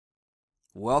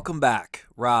Welcome back,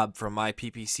 Rob from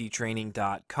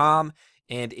myppctraining.com,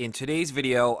 and in today's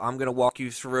video I'm going to walk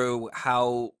you through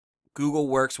how Google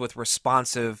works with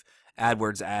responsive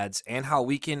AdWords ads and how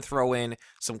we can throw in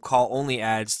some call-only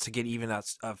ads to get even a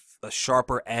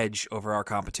sharper edge over our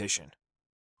competition.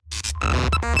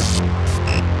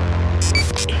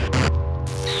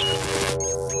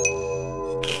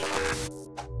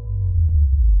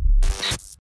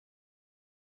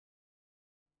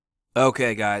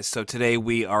 Okay guys, so today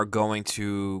we are going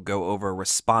to go over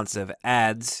responsive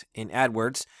ads in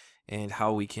AdWords and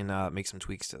how we can make some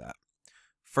tweaks to that.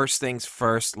 First things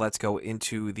first, let's go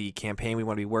into the campaign we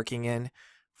want to be working in.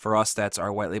 For us, that's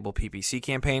our white label PPC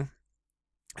campaign.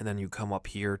 And then you come up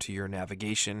here to your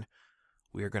navigation.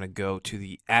 We are going to go to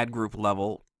the ad group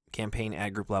level, campaign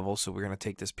ad group level. So we're going to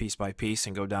take this piece by piece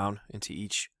and go down into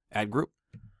each ad group.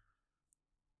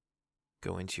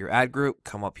 Go into your ad group,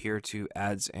 come up here to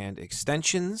ads and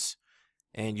extensions,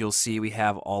 and you'll see we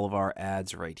have all of our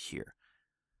ads right here.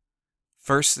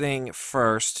 First thing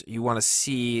first, you want to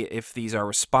see if these are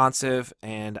responsive,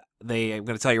 and I'm going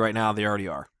to tell you right now, they already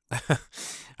are.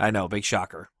 I know, big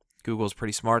shocker. Google's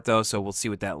pretty smart though, so we'll see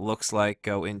what that looks like.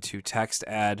 Go into text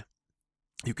ad.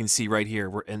 You can see right here,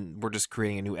 we're just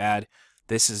creating a new ad.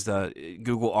 This is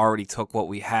Google already took what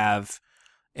we have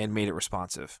and made it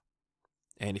responsive.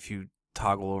 And if you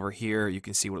toggle over here, you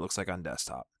can see what it looks like on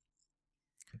desktop.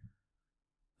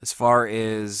 As far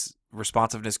as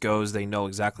responsiveness goes, they know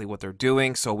exactly what they're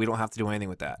doing, so we don't have to do anything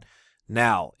with that.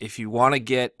 Now, if you want to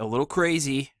get a little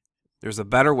crazy, there's a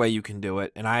better way you can do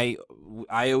it, and I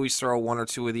always throw one or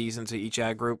two of these into each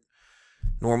ad group,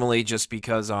 normally just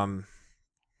because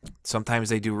sometimes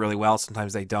they do really well,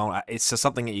 sometimes they don't. It's just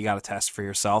something that you got to test for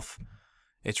yourself.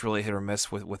 It's really hit or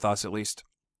miss with us, at least.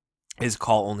 Is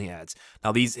call only ads.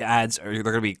 Now these ads they're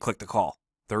going to be click to call.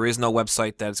 There is no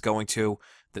website that it's going to.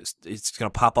 It's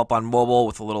going to pop up on mobile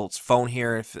with a little phone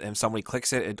here. If somebody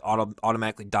clicks it, it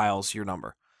automatically dials your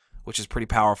number, which is pretty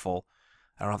powerful.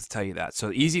 I don't have to tell you that.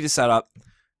 So easy to set up.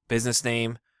 Business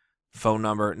name, phone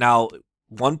number. Now,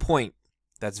 one point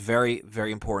that's very,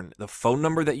 very important. The phone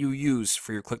number that you use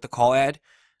for your click to call ad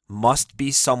must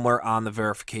be somewhere on the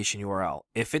verification URL.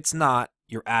 If it's not,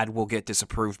 your ad will get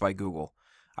disapproved by Google.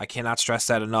 I cannot stress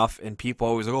that enough, and people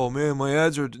always like, oh man,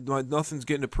 nothing's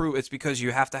getting approved. It's because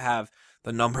you have to have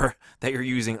the number that you're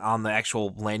using on the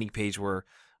actual landing page where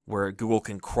Google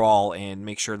can crawl and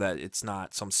make sure that it's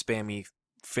not some spammy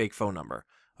fake phone number,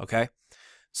 okay?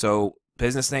 So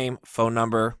business name, phone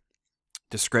number,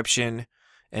 description,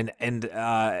 and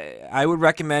I would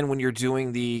recommend when you're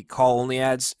doing the call only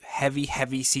ads, heavy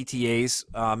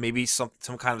CTAs, maybe some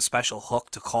kind of special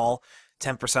hook to call,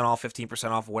 10% off,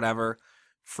 15% off, whatever.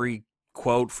 Free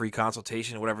quote, free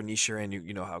consultation, whatever niche you're in,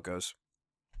 you know how it goes.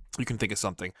 You can think of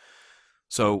something.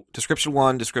 So description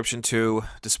 1, description 2,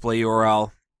 display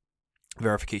URL,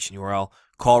 verification URL,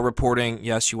 call reporting.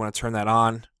 Yes, you want to turn that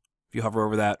on. If you hover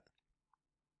over that,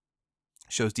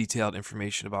 shows detailed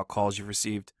information about calls you've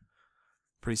received.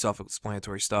 Pretty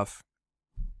self-explanatory stuff.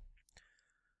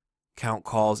 Count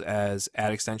calls as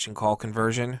ad extension call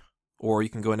conversion, or you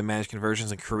can go into manage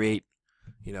conversions and create,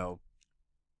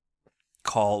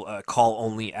 call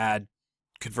only ad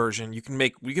conversion. You can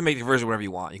make the conversion whatever you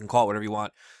want. You can call it whatever you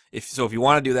want. If you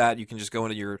want to do that, you can just go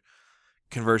into your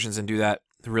conversions and do that.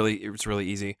 It's really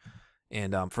easy.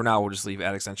 And for now, we'll just leave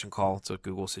ad extension call. That's what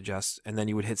Google suggests. And then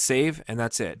you would hit save, and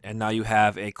that's it. And now you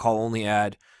have a call only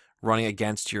ad running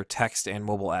against your text and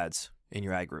mobile ads in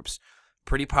your ad groups.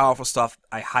 Pretty powerful stuff.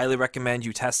 I highly recommend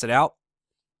you test it out.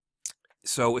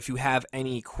 So if you have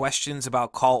any questions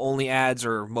about call-only ads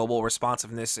or mobile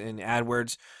responsiveness in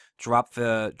AdWords, drop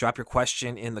your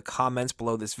question in the comments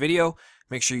below this video.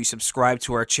 Make sure you subscribe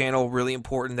to our channel. Really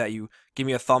important that you give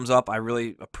me a thumbs up. I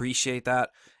really appreciate that.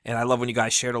 And I love when you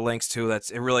guys share the links too.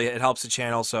 It helps the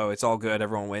channel, so it's all good.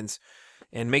 Everyone wins.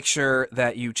 And make sure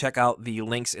that you check out the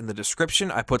links in the description.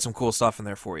 I put some cool stuff in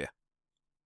there for you.